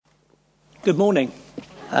Good morning.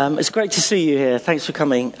 It's great to see you here. Thanks for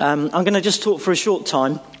coming. I'm going to just talk for a short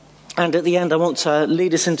time, and at the end I want to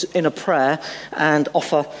lead us in a prayer and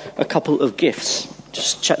offer a couple of gifts.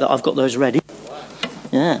 Just check that I've got those ready.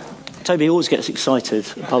 Yeah. Toby always gets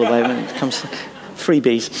excited, by the way, when it comes to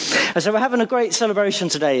freebies. And so we're having a great celebration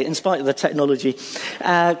today, in spite of the technology.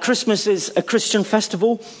 Christmas is a Christian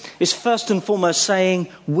festival. It's first and foremost saying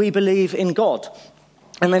we believe in God.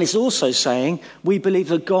 And then it's also saying we believe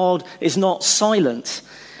that God is not silent.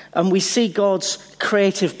 And we see God's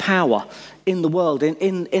creative power in the world,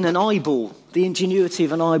 in an eyeball, the ingenuity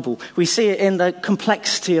of an eyeball. We see it in the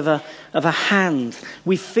complexity of a hand.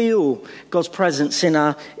 We feel God's presence in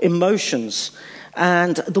our emotions.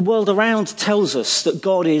 And the world around tells us that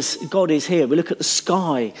God is here. We look at the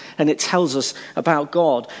sky and it tells us about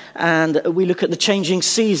God. And we look at the changing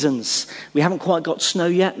seasons. We haven't quite got snow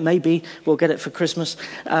yet. Maybe we'll get it for Christmas.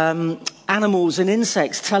 Animals and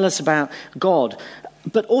insects tell us about God.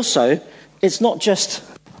 But also, it's not just...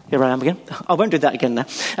 Here I am again. I won't do that again now.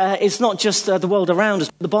 It's not just the world around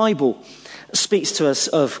us. The Bible speaks to us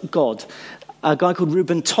of God. A guy called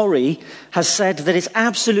Reuben Torrey has said that it's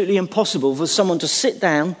absolutely impossible for someone to sit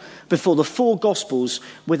down before the four Gospels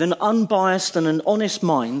with an unbiased and an honest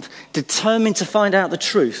mind, determined to find out the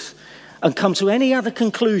truth, and come to any other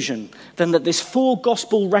conclusion than that this four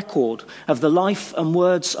Gospel record of the life and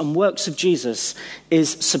words and works of Jesus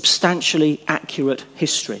is substantially accurate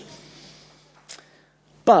history.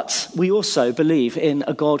 But we also believe in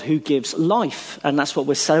a God who gives life, and that's what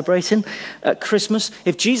we're celebrating at Christmas.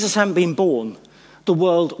 If Jesus hadn't been born, the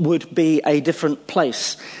world would be a different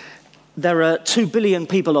place. There are 2 billion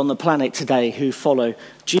people on the planet today who follow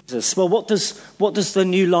Jesus. Well, what does the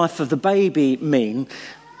new life of the baby mean?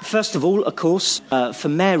 First of all, of course, for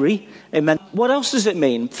Mary, it meant, what else does it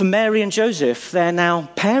mean? For Mary and Joseph, they're now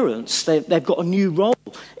parents. They've got a new role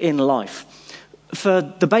in life. For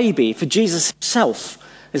the baby, for Jesus himself,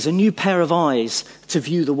 there's a new pair of eyes to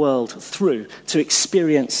view the world through, to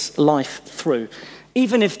experience life through.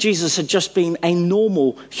 Even if Jesus had just been a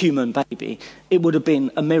normal human baby, it would have been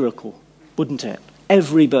a miracle, wouldn't it?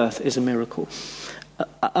 Every birth is a miracle.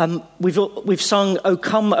 We've sung O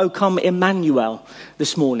Come, Emmanuel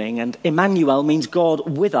this morning, and Emmanuel means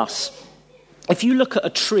God with us. If you look at a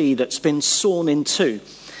tree that's been sawn in two,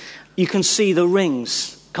 you can see the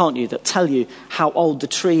rings, can't you, that tell you how old the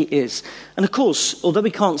tree is. And of course, although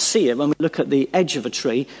we can't see it when we look at the edge of a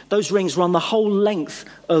tree, those rings run the whole length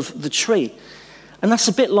of the tree. And that's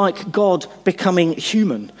a bit like God becoming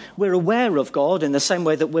human. We're aware of God in the same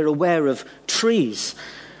way that we're aware of trees.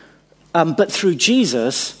 But through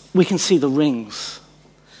Jesus, we can see the rings.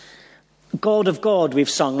 God of God, we've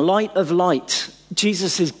sung, light of light.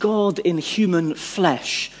 Jesus is God in human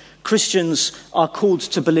flesh. Christians are called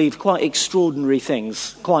to believe quite extraordinary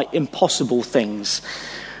things, quite impossible things.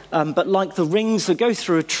 But like the rings that go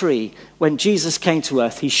through a tree, when Jesus came to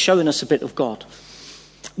earth, he's shown us a bit of God.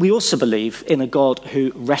 We also believe in a God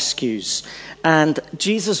who rescues. And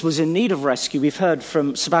Jesus was in need of rescue. We've heard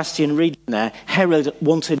from Sebastian reading there, Herod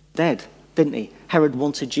wanted dead, didn't he? Herod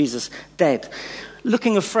wanted Jesus dead.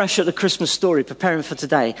 Looking afresh at the Christmas story, preparing for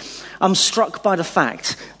today, I'm struck by the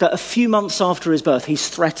fact that a few months after his birth, he's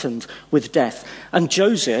threatened with death. And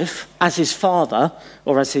Joseph, as his father,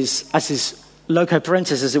 or as his loco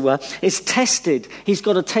parentis, as it were, is tested. He's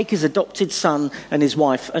got to take his adopted son and his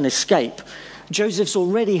wife and escape. Joseph's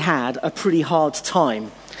already had a pretty hard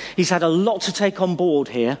time. He's had a lot to take on board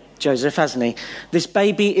here, Joseph, hasn't he? This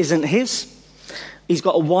baby isn't his. He's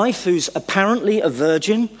got a wife who's apparently a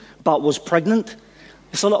virgin, but was pregnant.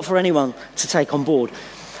 It's a lot for anyone to take on board.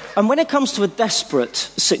 And when it comes to a desperate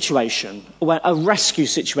situation, or a rescue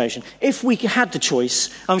situation, if we had the choice,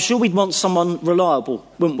 I'm sure we'd want someone reliable,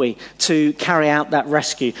 wouldn't we, to carry out that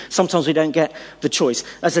rescue. Sometimes we don't get the choice.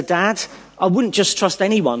 As a dad, I wouldn't just trust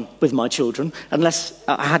anyone with my children unless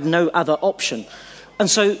I had no other option. And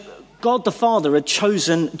so God the Father had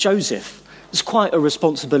chosen Joseph. It's quite a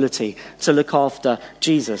responsibility to look after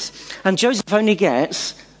Jesus. And Joseph only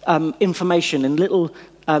gets information in little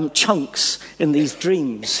chunks in these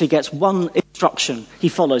dreams. He gets one instruction, he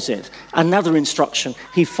follows it. Another instruction,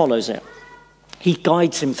 he follows it. He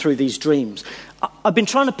guides him through these dreams. I've been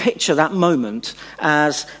trying to picture that moment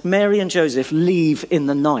as Mary and Joseph leave in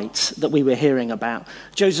the night that we were hearing about.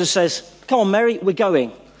 Joseph says, "Come on, Mary, we're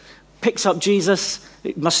going." Picks up Jesus,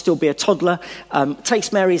 it must still be a toddler,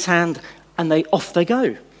 takes Mary's hand, and off they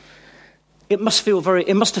go. It must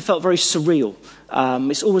have felt very surreal.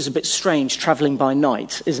 It's always a bit strange travelling by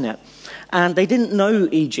night, isn't it? And they didn't know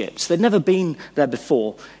Egypt. They'd never been there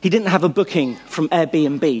before. He didn't have a booking from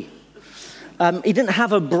Airbnb. He didn't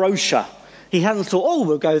have a brochure. He hadn't thought, oh,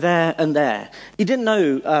 we'll go there and there. He didn't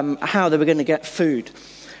know how they were going to get food.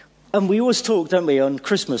 And we always talk, don't we, on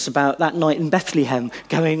Christmas about that night in Bethlehem,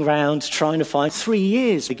 going round trying to find 3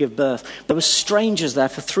 years to give birth. There were strangers there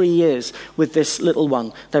for 3 years with this little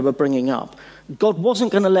one they were bringing up. God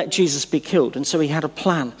wasn't going to let Jesus be killed, and so he had a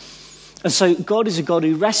plan. And so God is a God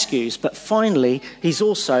who rescues, but finally, he's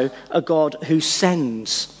also a God who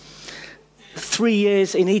sends. 3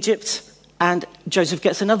 years in Egypt, and Joseph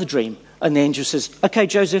gets another dream. And the angel says, okay,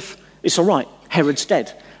 Joseph, it's all right. Herod's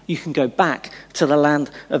dead. You can go back to the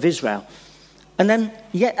land of Israel. And then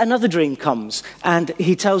yet another dream comes, and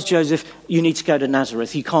he tells Joseph, you need to go to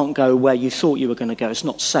Nazareth. You can't go where you thought you were going to go. It's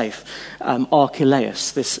not safe.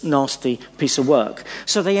 Archelaus, this nasty piece of work.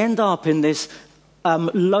 So they end up in this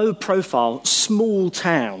low-profile, small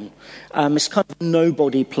town. It's kind of a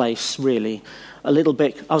nobody place, really. A little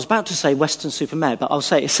bit, I was about to say Weston-super-Mare, but I'll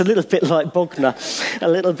say it's a little bit like Bognor. A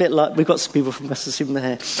little bit like, we've got some people from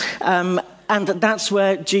Weston-super-Mare here. And that's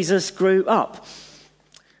where Jesus grew up.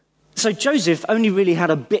 So Joseph only really had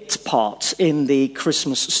a bit part in the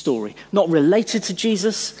Christmas story. Not related to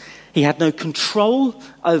Jesus. He had no control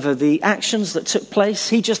over the actions that took place.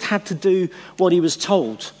 He just had to do what he was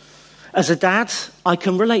told. As a dad, I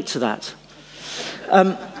can relate to that.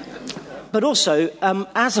 But also,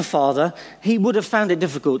 as a father, he would have found it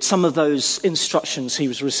difficult, some of those instructions he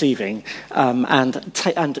was receiving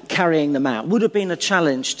and carrying them out would have been a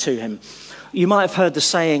challenge to him. You might have heard the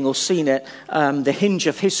saying or seen it, the hinge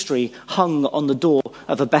of history hung on the door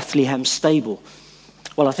of a Bethlehem stable.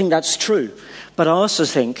 Well, I think that's true. But I also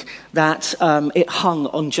think that it hung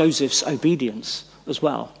on Joseph's obedience as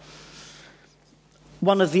well.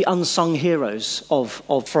 One of the unsung heroes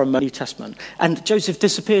from the New Testament. And Joseph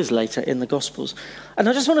disappears later in the Gospels. And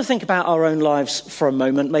I just want to think about our own lives for a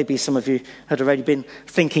moment. Maybe some of you had already been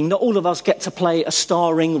thinking, not all of us get to play a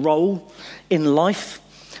starring role in life.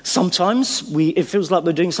 Sometimes it feels like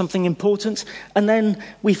we're doing something important, and then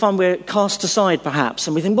we find we're cast aside perhaps,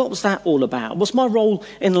 and we think, what was that all about? What's my role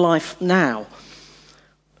in life now?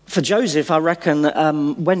 For Joseph, I reckon,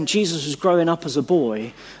 when Jesus was growing up as a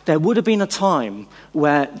boy, there would have been a time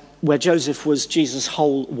where Joseph was Jesus'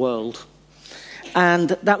 whole world. And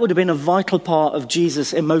that would have been a vital part of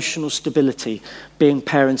Jesus' emotional stability, being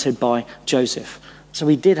parented by Joseph. So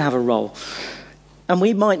he did have a role. And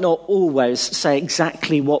we might not always say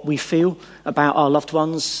exactly what we feel about our loved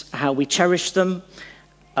ones, how we cherish them.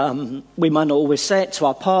 We might not always say it to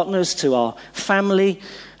our partners, to our family,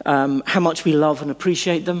 how much we love and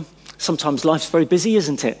appreciate them. Sometimes life's very busy,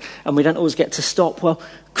 isn't it? And we don't always get to stop. Well,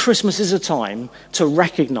 Christmas is a time to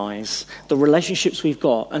recognise the relationships we've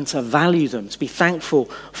got and to value them, to be thankful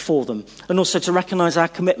for them, and also to recognise our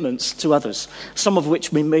commitments to others, some of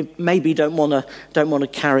which we maybe don't want to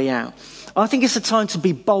carry out. I think it's a time to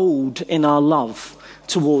be bold in our love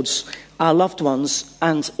towards our loved ones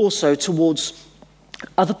and also towards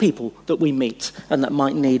other people that we meet and that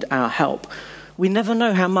might need our help. We never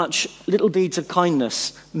know how much little deeds of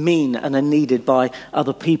kindness mean and are needed by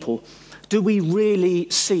other people. Do we really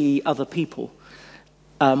see other people?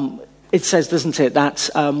 It says, doesn't it, that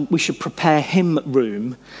we should prepare him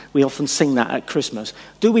room. We often sing that at Christmas.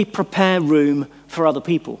 Do we prepare room for other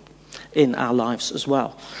people in our lives as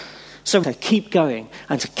well? So to keep going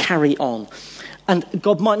and to carry on. And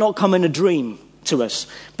God might not come in a dream to us,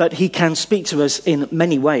 but he can speak to us in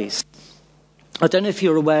many ways. I don't know if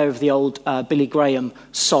you're aware of the old Billy Graham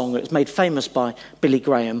song. It was made famous by Billy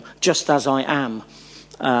Graham, Just As I Am.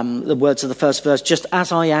 The words of the first verse, just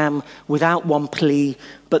as I am, without one plea,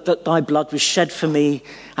 but that thy blood was shed for me,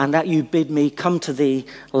 and that you bid me come to thee,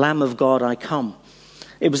 Lamb of God, I come.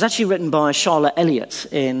 It was actually written by Charlotte Elliott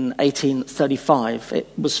in 1835. It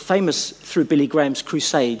was famous through Billy Graham's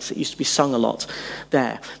crusades. It used to be sung a lot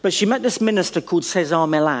there. But she met this minister called César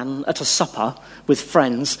Millan at a supper with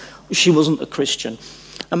friends. She wasn't a Christian.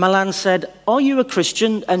 And Millan said, "Are you a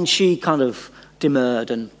Christian?" And she kind of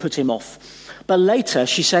demurred and put him off. But later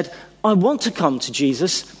she said, "I want to come to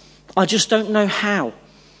Jesus. I just don't know how."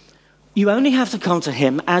 "You only have to come to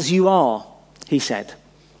him as you are," he said.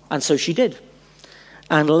 And so she did.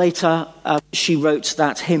 And later, she wrote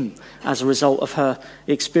that hymn as a result of her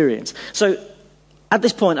experience. So at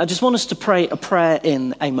this point, I just want us to pray a prayer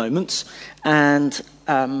in a moment. And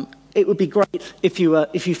it would be great if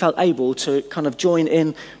you felt able to kind of join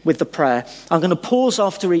in with the prayer. I'm going to pause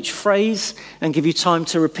after each phrase and give you time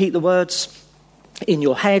to repeat the words in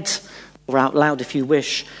your head or out loud if you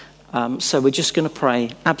wish. So we're just going to pray.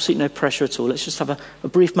 Absolutely no pressure at all. Let's just have a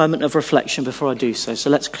brief moment of reflection before I do so. So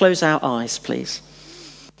let's close our eyes, please.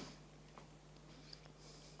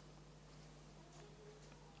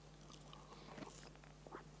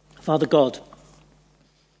 Father God,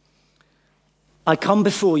 I come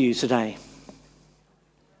before you today.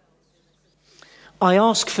 I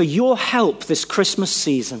ask for your help this Christmas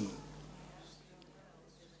season.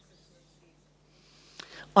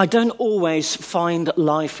 I don't always find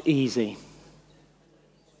life easy.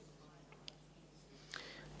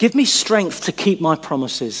 Give me strength to keep my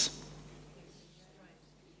promises.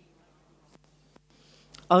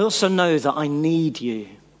 I also know that I need you.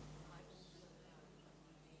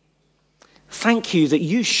 Thank you that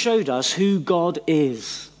you showed us who God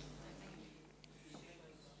is.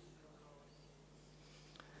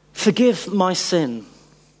 Forgive my sin.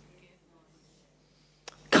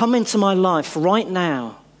 Come into my life right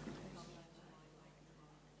now.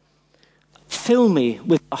 Fill me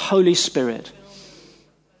with the Holy Spirit.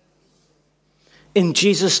 In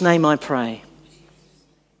Jesus' name I pray.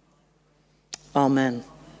 Amen.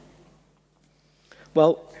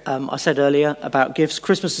 Well, I said earlier about gifts.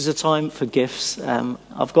 Christmas is a time for gifts.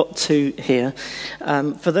 I've got two here.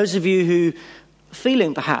 For those of you who are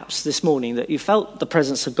feeling perhaps this morning that you felt the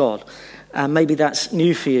presence of God, maybe that's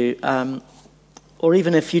new for you, or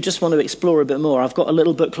even if you just want to explore a bit more, I've got a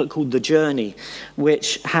little booklet called The Journey,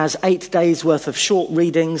 which has 8 days worth of short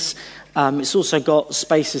readings. It's also got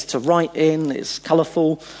spaces to write in. It's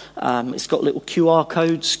colourful. It's got little QR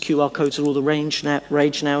codes. QR codes are all the rage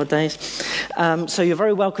nowadays. So you're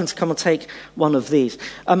very welcome to come and take one of these.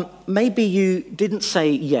 Maybe you didn't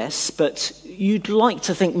say yes, but you'd like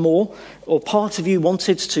to think more, or part of you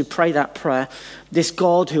wanted to pray that prayer. This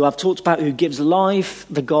God who I've talked about, who gives life,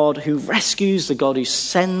 the God who rescues, the God who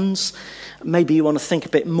sends. Maybe you want to think a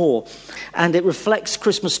bit more. And it reflects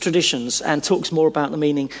Christmas traditions and talks more about the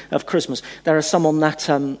meaning of Christmas. There are some on that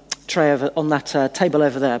table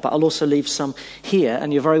over there, but I'll also leave some here,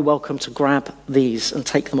 and you're very welcome to grab these and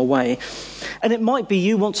take them away. And it might be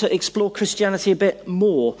you want to explore Christianity a bit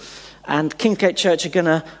more. And Kingsgate Church are going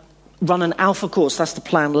to run an alpha course. That's the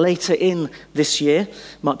plan later in this year.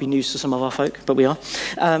 Might be news to some of our folk, but we are.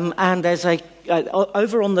 And there's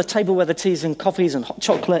over on the table where the teas and coffees and hot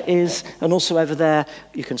chocolate is, and also over there,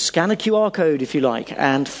 you can scan a QR code if you like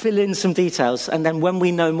and fill in some details. And then when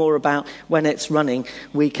we know more about when it's running,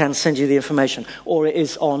 we can send you the information. Or it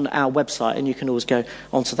is on our website, and you can always go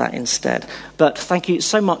onto that instead. But thank you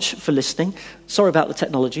so much for listening. Sorry about the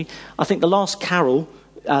technology. I think the last carol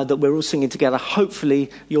that we're all singing together,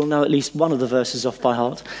 hopefully you'll know at least one of the verses off by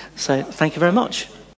heart. So thank you very much.